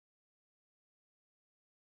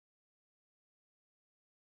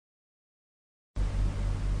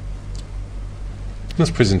In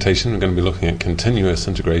this presentation we're going to be looking at continuous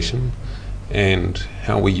integration and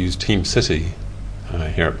how we use TeamCity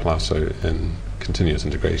here at Palazzo in continuous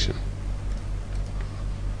integration.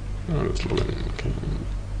 In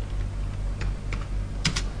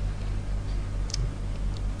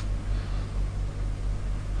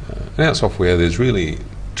our software there's really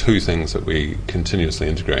two things that we continuously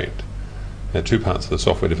integrate. There are two parts of the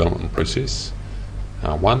software development process.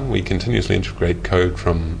 One, we continuously integrate code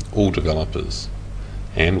from all developers,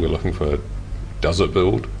 and we're looking for does it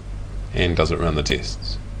build and does it run the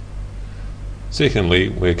tests. Secondly,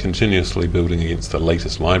 we're continuously building against the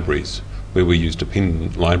latest libraries, where we use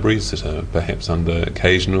dependent libraries that are perhaps under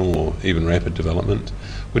occasional or even rapid development.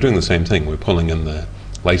 We're doing the same thing. We're pulling in the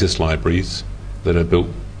latest libraries that are built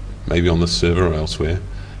maybe on the server or elsewhere,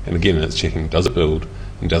 and again it's checking does it build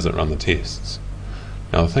and does it run the tests.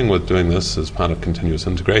 Now the thing with doing this as part of continuous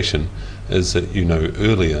integration is that you know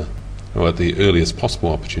earlier, or at the earliest possible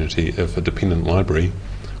opportunity, if a dependent library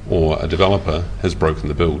or a developer has broken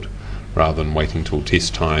the build, rather than waiting till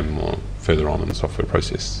test time or further on in the software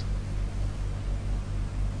process.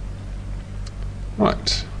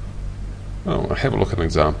 Right, well, we'll have a look at an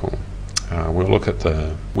example. We'll look at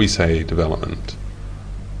the WeSay development.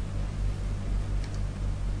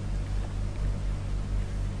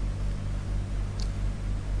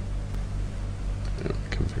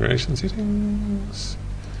 Configuration settings,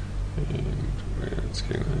 and where it's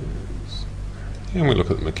getting those. And we look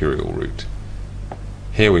at the mercurial route.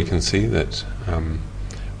 Here we can see that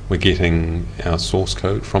we're getting our source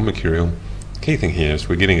code from Mercurial. Key thing here is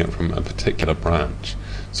we're getting it from a particular branch.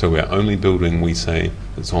 So we're only building WeSay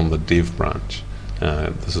that's on the dev branch.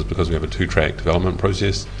 This is because we have a two-track development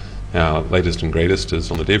process. Our latest and greatest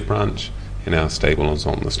is on the dev branch, and our stable is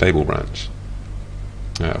on the stable branch.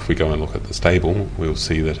 If we go and look at the stable, we'll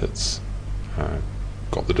see that it's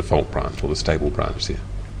got the default branch or the stable branch there.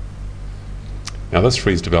 Now this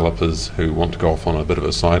frees developers who want to go off on a bit of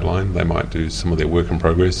a sideline. They might do some of their work in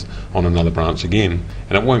progress on another branch again,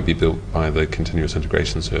 and it won't be built by the continuous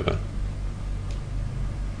integration server.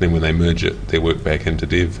 Then when they merge it, their work back into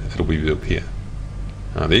dev, it'll be built here.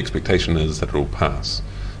 The expectation is that it will pass.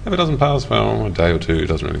 If it doesn't pass, well, a day or two, it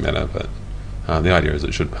doesn't really matter, but the idea is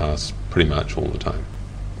it should pass pretty much all the time.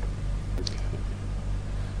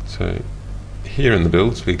 So here in the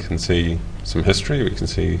builds we can see some history. We can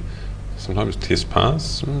see sometimes tests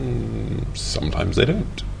pass, sometimes they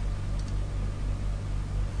don't.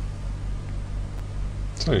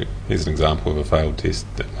 So here's an example of a failed test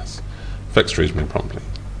that was fixed reasonably promptly.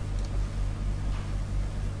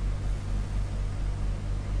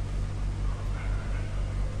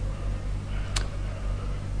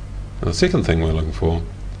 And the second thing we're looking for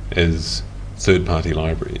is third-party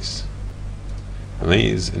libraries. And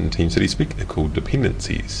these, in TeamCity speak, are called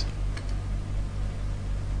dependencies.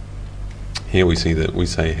 Here we see that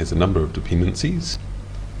WeSay has a number of dependencies.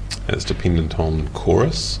 It's dependent on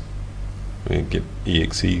Chorus. We get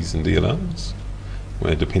EXEs and DLLs.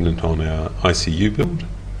 We're dependent on our ICU build,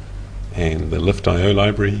 and the Lift.io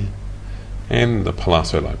library, and the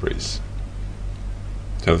Palazzo libraries.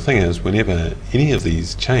 So the thing is, whenever any of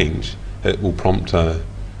these change, it will prompt a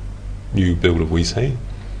new build of WeSay,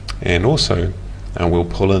 and also we'll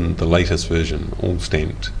pull in the latest version, all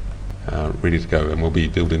stamped, ready to go, and we'll be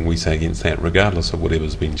building WeSay against that regardless of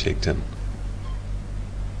whatever's been checked in.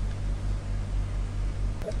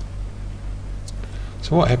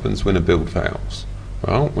 So what happens when a build fails?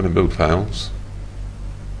 Well, when a build fails,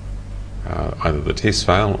 either the tests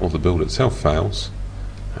fail or the build itself fails.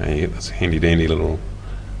 You get this handy dandy little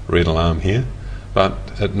red alarm here, but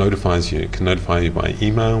it notifies you. It can notify you by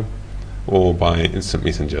email or by instant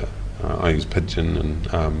messenger. I use Pigeon,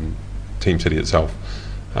 and TeamCity itself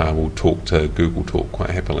will talk to Google Talk quite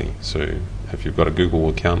happily. So if you've got a Google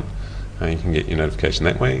account, you can get your notification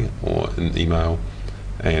that way or an email,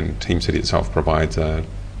 and TeamCity itself provides a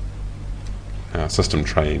system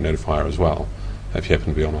tray notifier as well. If you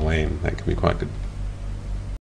happen to be on a LAN, that can be quite good.